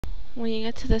when you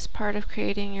get to this part of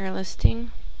creating your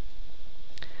listing,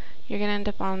 you're going to end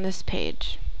up on this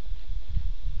page.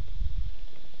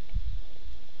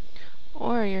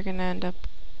 Or you're going to end up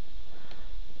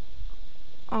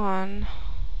on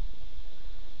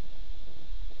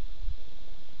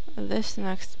this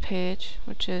next page,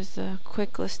 which is the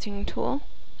quick listing tool.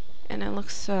 And it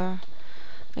looks like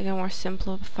a more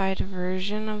simplified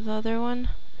version of the other one.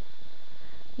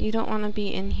 You don't want to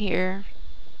be in here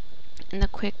in the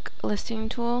quick listing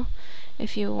tool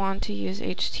if you want to use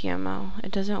HTML.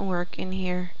 It doesn't work in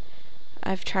here.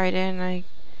 I've tried it and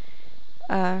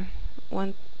I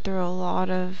went through a lot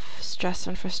of stress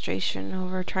and frustration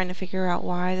over trying to figure out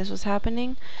why this was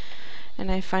happening,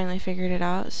 and I finally figured it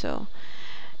out. So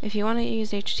if you want to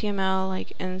use HTML,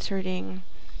 like inserting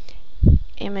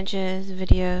images,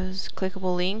 videos,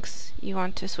 clickable links, you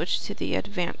want to switch to the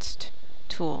advanced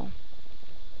tool.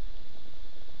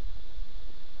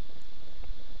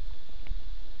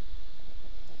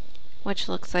 Which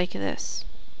looks like this.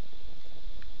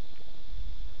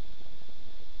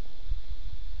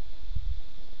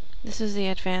 This is the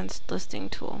advanced listing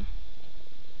tool.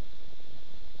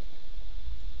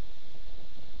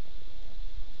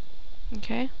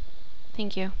 Okay,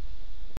 thank you.